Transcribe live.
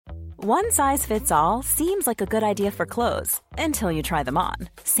One size fits all seems like a good idea for clothes until you try them on.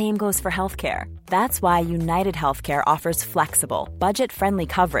 Same goes for healthcare. That's why United Healthcare offers flexible, budget-friendly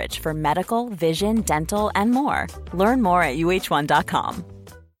coverage for medical, vision, dental, and more. Learn more at uh1.com.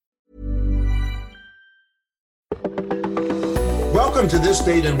 Welcome to This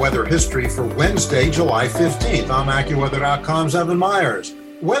Date in Weather History for Wednesday, July 15th. I'm AccuWeather.com's Evan Myers.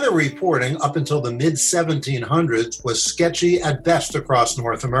 Weather reporting up until the mid-1700s was sketchy at best across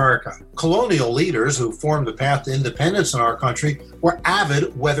North America. Colonial leaders who formed the path to independence in our country were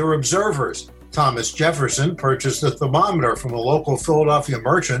avid weather observers. Thomas Jefferson purchased a thermometer from a local Philadelphia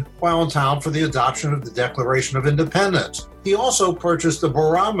merchant while in town for the adoption of the Declaration of Independence. He also purchased a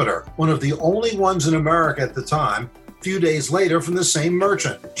barometer, one of the only ones in America at the time, a few days later from the same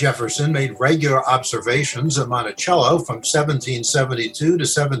merchant. Jefferson made regular observations at Monticello from 1772 to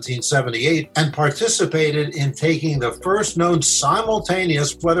 1778 and participated in taking the first known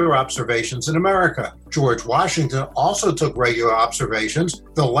simultaneous weather observations in America. George Washington also took regular observations.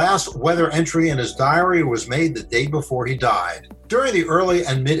 The last weather entry in his diary was made the day before he died. During the early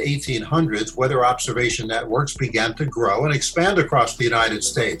and mid-1800s, weather observation networks began to grow and expand across the United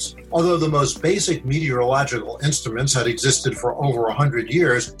States. Although the most basic meteorological instruments had existed for over 100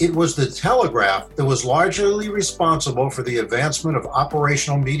 years, it was the telegraph that was largely responsible for the advancement of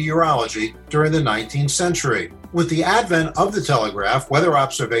operational meteorology during the 19th century. With the advent of the telegraph, weather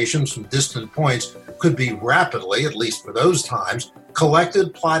observations from distant points could be rapidly, at least for those times,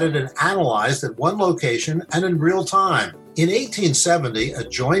 collected, plotted, and analyzed at one location and in real time. In 1870, a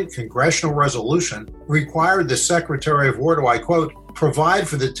joint congressional resolution required the Secretary of War to, I quote, provide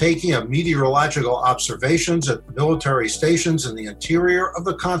for the taking of meteorological observations at military stations in the interior of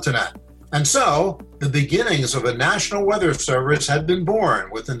the continent. And so, the beginnings of a National Weather Service had been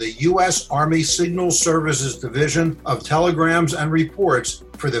born within the U.S. Army Signal Services Division of Telegrams and Reports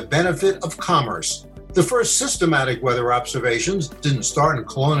for the benefit of commerce. The first systematic weather observations didn't start in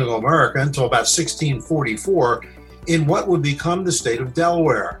colonial America until about 1644 in what would become the state of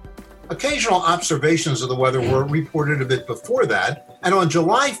Delaware. Occasional observations of the weather were reported a bit before that, and on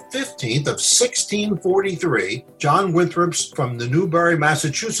July 15th of 1643, John Winthrop from the Newbury,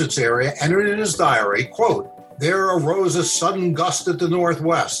 Massachusetts area entered in his diary, quote, there arose a sudden gust at the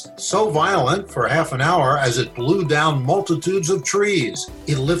northwest, so violent for half an hour as it blew down multitudes of trees.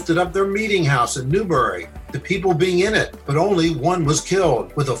 It lifted up their meeting house at Newbury, the people being in it, but only one was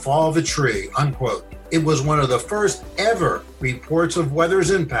killed with the fall of a tree, unquote. It was one of the first ever reports of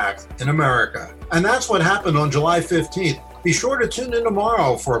weather's impact in America. And that's what happened on July 15th. Be sure to tune in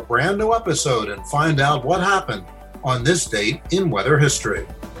tomorrow for a brand new episode and find out what happened on this date in weather history.